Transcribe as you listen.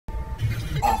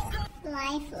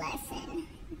life lesson.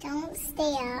 Don't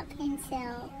stay up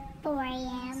until 4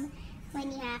 a.m.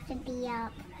 when you have to be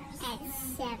up at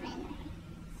 7.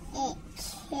 It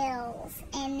kills.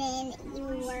 And then you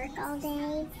work all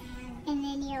day, and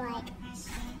then you're like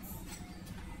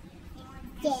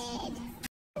dead.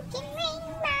 You can ring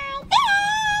my bell,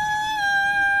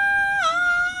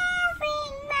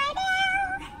 ring my bell.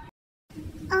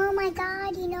 Oh my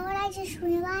God, you know what I just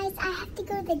realized? I have to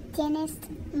go to the dentist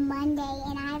Monday,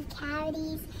 and I have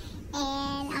cavities,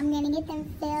 and I'm gonna get them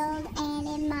filled, and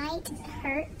it might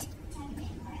hurt.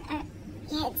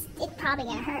 Yeah, it's probably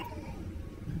gonna hurt.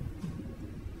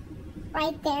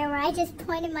 Right there where I just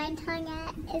pointed my tongue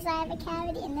at is I have a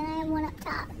cavity, and then I have one up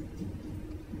top.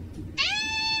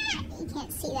 Ah! You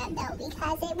can't see that though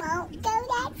because it won't go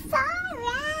that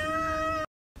far.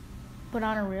 But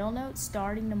on a real note,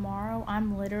 starting tomorrow,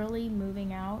 I'm literally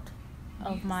moving out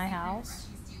of my house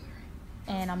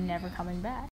and I'm never coming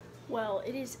back. Well,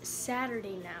 it is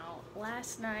Saturday now.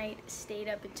 Last night, stayed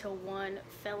up until 1,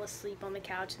 fell asleep on the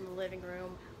couch in the living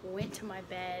room, went to my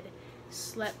bed,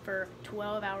 slept for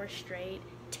 12 hours straight,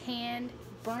 tanned,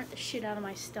 burnt the shit out of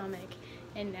my stomach,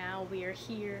 and now we are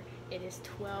here. It is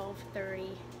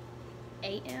 12:30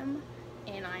 a.m.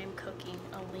 and I am cooking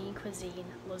a lean cuisine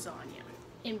lasagna.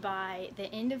 And by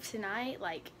the end of tonight,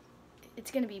 like,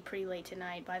 it's gonna be pretty late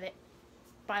tonight.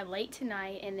 By late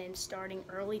tonight and then starting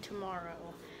early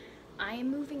tomorrow, I am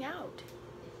moving out.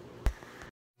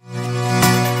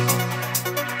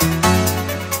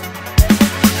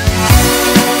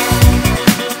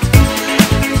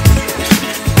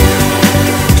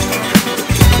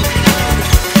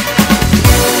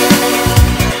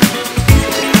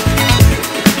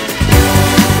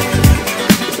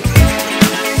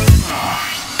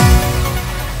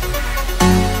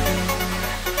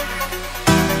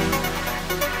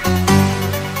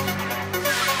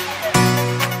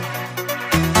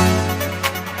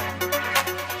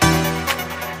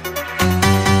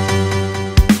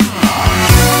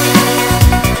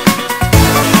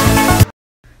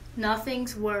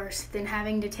 Nothing's worse than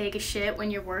having to take a shit when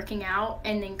you're working out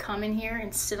and then come in here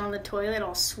and sit on the toilet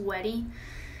all sweaty,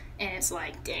 and it's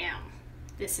like, damn,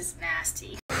 this is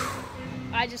nasty.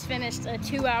 I just finished a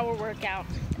 2-hour workout.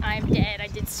 I'm dead. I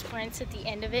did sprints at the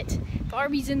end of it.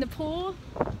 Barbie's in the pool,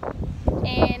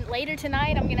 and later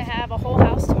tonight I'm gonna have a whole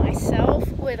house to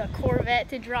myself with a Corvette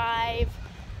to drive,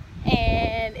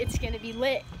 and it's gonna be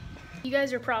lit. You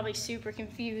guys are probably super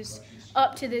confused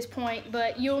up to this point,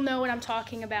 but you'll know what I'm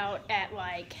talking about at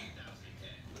like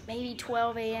maybe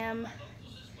 12 a.m.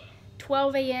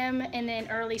 and then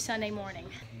early Sunday morning.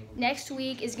 Next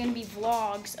week is gonna be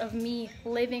vlogs of me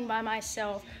living by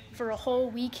myself for a whole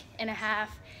week and a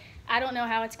half. I don't know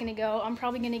how it's gonna go. I'm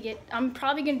probably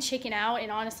gonna chicken out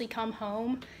and honestly come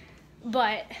home,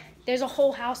 but there's a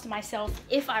whole house to myself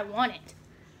if I want it.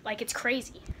 Like, it's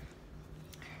crazy.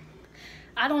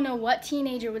 I don't know what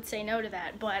teenager would say no to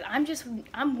that, but I'm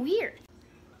weird.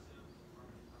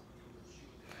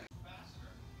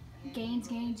 Gains,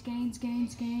 gains, gains,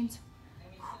 gains, gains.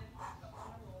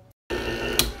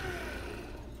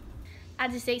 I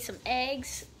just ate some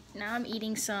eggs. Now I'm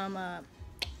eating some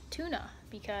tuna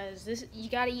because you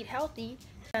gotta eat healthy.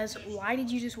 Because why did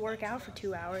you just work out for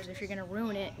 2 hours if you're gonna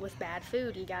ruin it with bad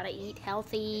food? You gotta eat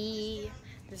healthy.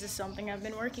 This is something I've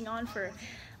been working on for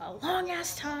a long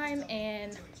ass time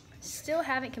and still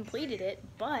haven't completed it,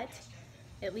 but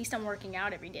at least I'm working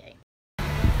out every day.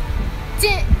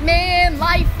 Dent man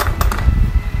life.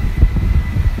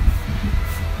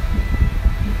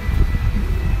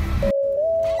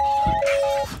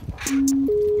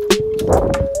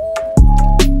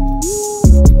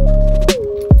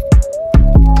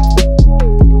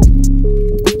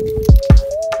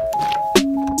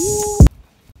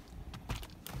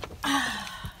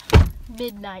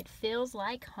 Midnight feels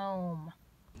like home.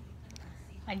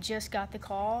 I just got the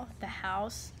call. The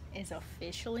house is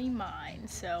officially mine.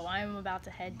 So I'm about to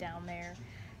head down there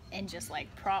and just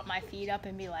like prop my feet up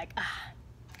and be like,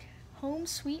 home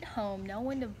sweet home. No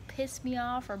one to piss me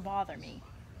off or bother me.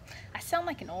 I sound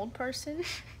like an old person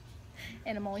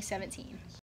and I'm only 17.